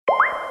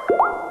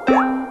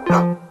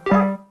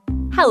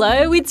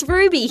Hello, it's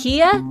Ruby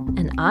here,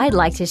 and I'd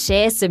like to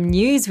share some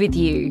news with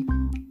you.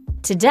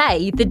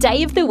 Today, the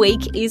day of the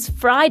week is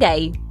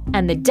Friday,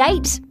 and the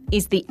date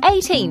is the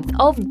 18th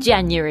of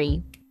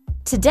January.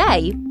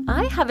 Today,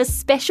 I have a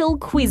special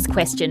quiz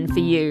question for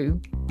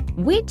you.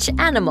 Which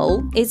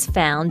animal is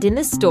found in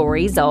the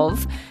stories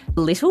of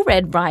Little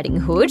Red Riding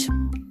Hood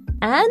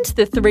and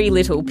the Three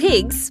Little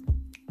Pigs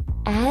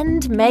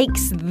and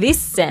makes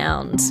this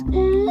sound?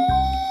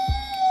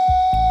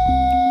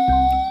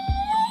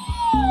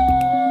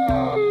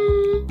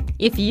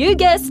 If you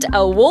guessed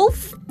a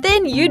wolf,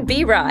 then you'd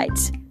be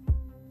right.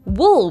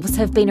 Wolves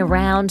have been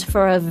around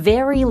for a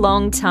very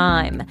long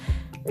time.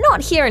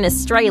 Not here in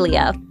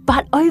Australia,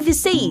 but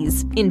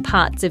overseas, in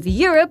parts of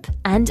Europe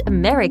and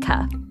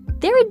America.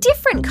 There are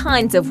different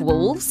kinds of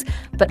wolves,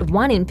 but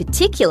one in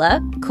particular,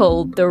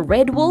 called the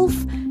red wolf,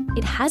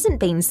 it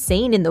hasn't been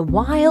seen in the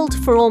wild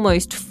for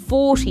almost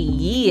 40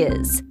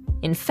 years.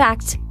 In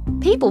fact,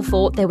 people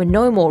thought there were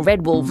no more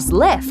red wolves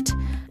left.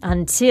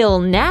 Until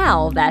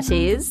now, that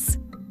is.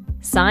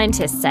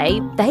 Scientists say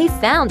they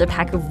found a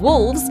pack of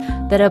wolves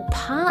that are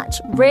part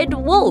red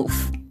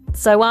wolf.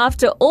 So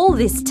after all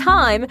this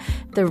time,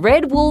 the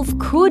red wolf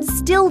could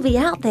still be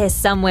out there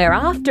somewhere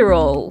after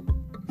all.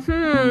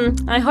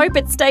 I hope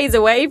it stays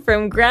away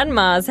from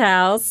Grandma's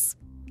house.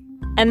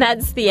 And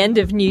that's the end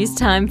of news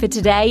time for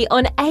today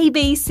on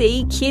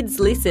ABC Kids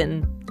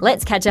Listen.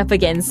 Let's catch up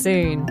again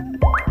soon.